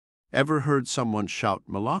Ever heard someone shout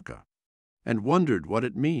Malaka and wondered what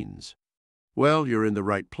it means? Well, you're in the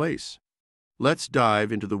right place. Let's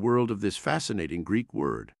dive into the world of this fascinating Greek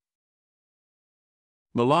word.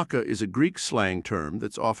 Malaka is a Greek slang term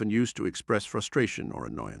that's often used to express frustration or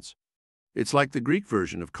annoyance. It's like the Greek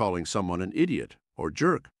version of calling someone an idiot or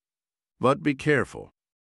jerk. But be careful.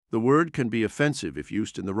 The word can be offensive if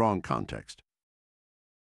used in the wrong context.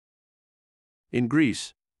 In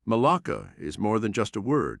Greece, Malaka is more than just a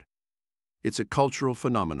word. It's a cultural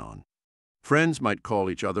phenomenon. Friends might call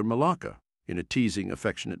each other Malaka in a teasing,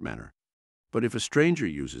 affectionate manner. But if a stranger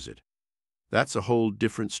uses it, that's a whole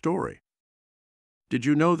different story. Did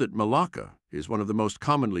you know that Malaka is one of the most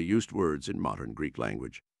commonly used words in modern Greek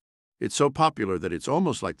language? It's so popular that it's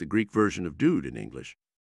almost like the Greek version of dude in English.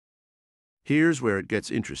 Here's where it gets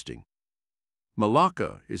interesting.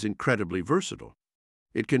 Malaka is incredibly versatile.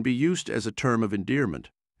 It can be used as a term of endearment,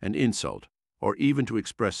 an insult, or even to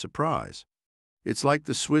express surprise. It's like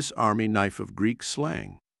the Swiss Army knife of Greek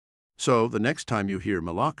slang. So, the next time you hear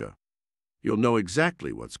Malaka, you'll know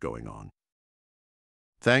exactly what's going on.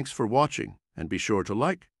 Thanks for watching, and be sure to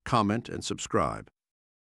like, comment, and subscribe.